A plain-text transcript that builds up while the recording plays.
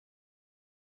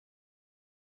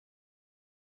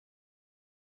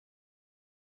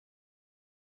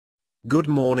Good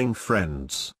morning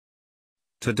friends.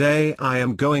 Today I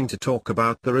am going to talk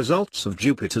about the results of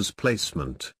Jupiter's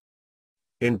placement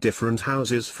in different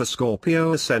houses for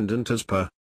Scorpio Ascendant as per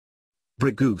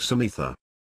Bhrigu Samhita.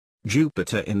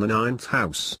 Jupiter in the 9th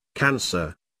house,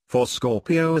 Cancer, for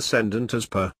Scorpio Ascendant as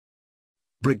per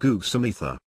Bhrigu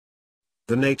Samhita.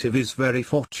 The native is very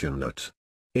fortunate,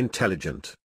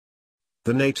 intelligent.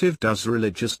 The native does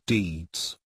religious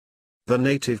deeds. The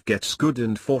native gets good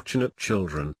and fortunate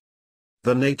children.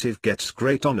 The native gets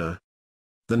great honor.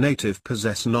 The native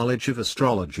possess knowledge of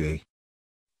astrology.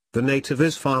 The native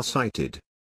is far-sighted.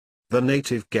 The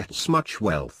native gets much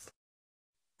wealth.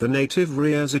 The native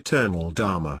rears eternal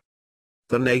dharma.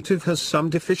 The native has some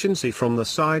deficiency from the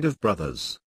side of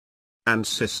brothers and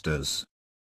sisters.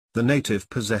 The native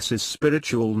possesses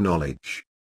spiritual knowledge.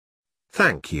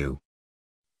 Thank you.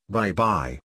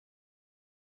 Bye-bye.